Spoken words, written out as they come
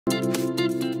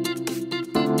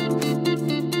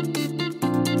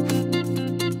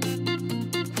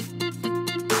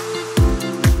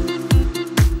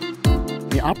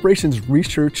operations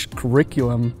research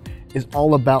curriculum is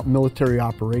all about military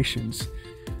operations.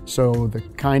 So the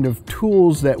kind of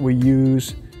tools that we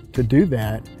use to do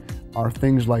that are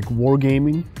things like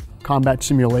wargaming, combat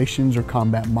simulations or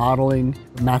combat modeling,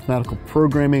 mathematical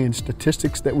programming and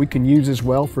statistics that we can use as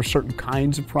well for certain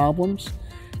kinds of problems.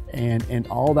 And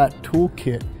all that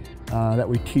toolkit that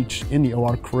we teach in the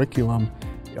OR curriculum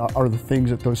are the things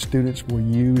that those students will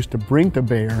use to bring to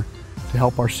bear to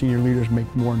help our senior leaders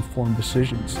make more informed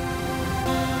decisions.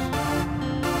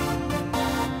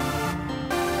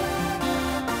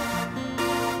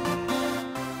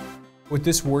 With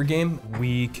this war game,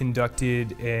 we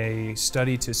conducted a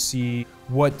study to see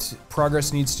what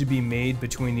progress needs to be made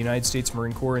between the United States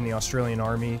Marine Corps and the Australian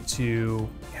Army to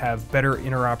have better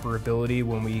interoperability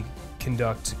when we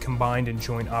conduct combined and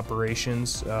joint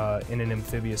operations in an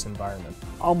amphibious environment.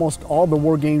 Almost all the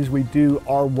war games we do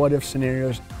are what-if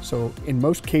scenarios. So in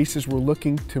most cases, we're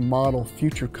looking to model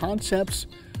future concepts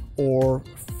or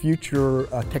future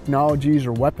technologies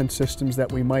or weapon systems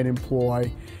that we might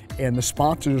employ. And the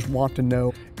sponsors want to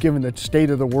know, given the state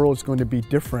of the world is going to be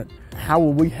different, how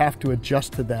will we have to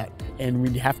adjust to that? And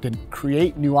we have to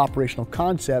create new operational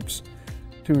concepts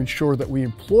to ensure that we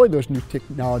employ those new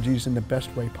technologies in the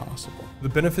best way possible. The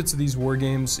benefits of these war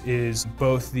games is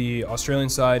both the Australian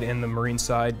side and the Marine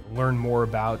side learn more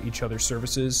about each other's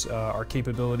services, our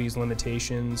capabilities,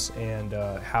 limitations, and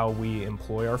how we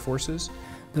employ our forces.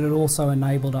 But it also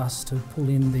enabled us to pull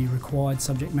in the required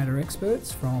subject matter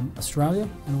experts from Australia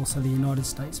and also the United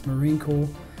States Marine Corps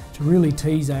to really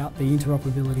tease out the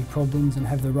interoperability problems and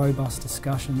have the robust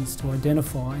discussions to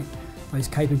identify those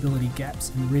capability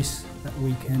gaps and risks that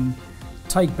we can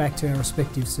take back to our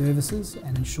respective services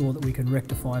and ensure that we can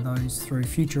rectify those through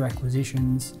future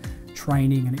acquisitions,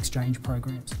 training and exchange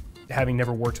programs. Having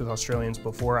never worked with Australians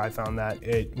before, I found that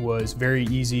it was very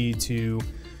easy to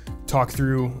talk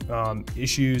through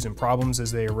issues and problems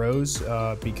as they arose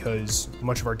because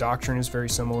much of our doctrine is very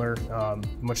similar.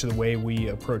 Much of the way we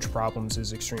approach problems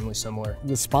is extremely similar.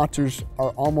 The sponsors are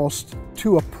almost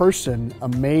to a person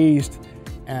amazed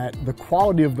at the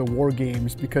quality of the war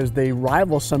games because they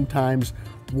rival sometimes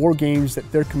war games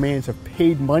that their commands have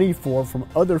paid money for from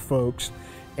other folks,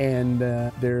 and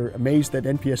they're amazed that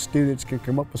NPS students can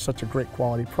come up with such a great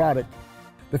quality product.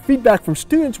 The feedback from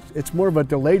students, it's more of a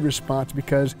delayed response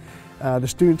because the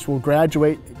students will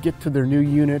graduate, get to their new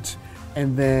units,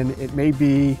 and then it may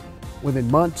be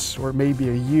within months or it may be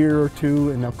a year or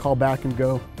two, and they'll call back and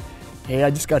go, hey,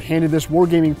 I just got handed this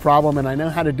wargaming problem and I know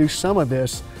how to do some of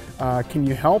this. Can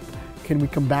you help? Can we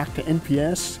come back to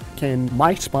NPS? Can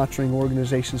my sponsoring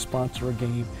organization sponsor a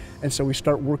game? And so we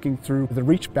start working through the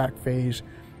reach back phase,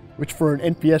 which for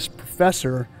an NPS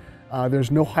professor,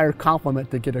 there's no higher compliment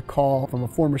to get a call from a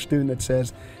former student that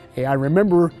says, hey, I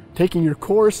remember taking your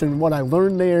course and what I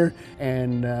learned there,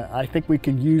 and I think we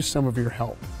can use some of your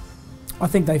help. I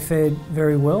think they fared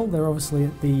very well. They're obviously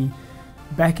at the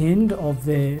back end of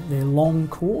their long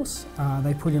course.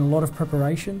 They put in a lot of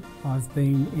preparation. I've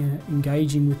been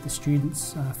engaging with the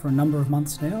students for a number of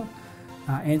months now,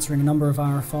 answering a number of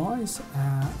RFIs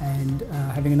and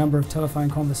having a number of telephone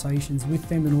conversations with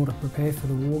them in order to prepare for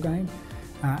the war game.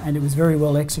 And it was very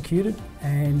well executed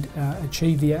and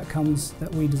achieved the outcomes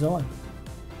that we desired.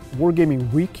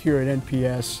 Wargaming Week here at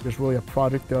NPS is really a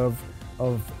product of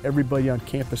everybody on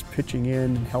campus pitching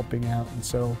in and helping out, and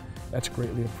so that's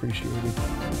greatly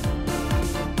appreciated.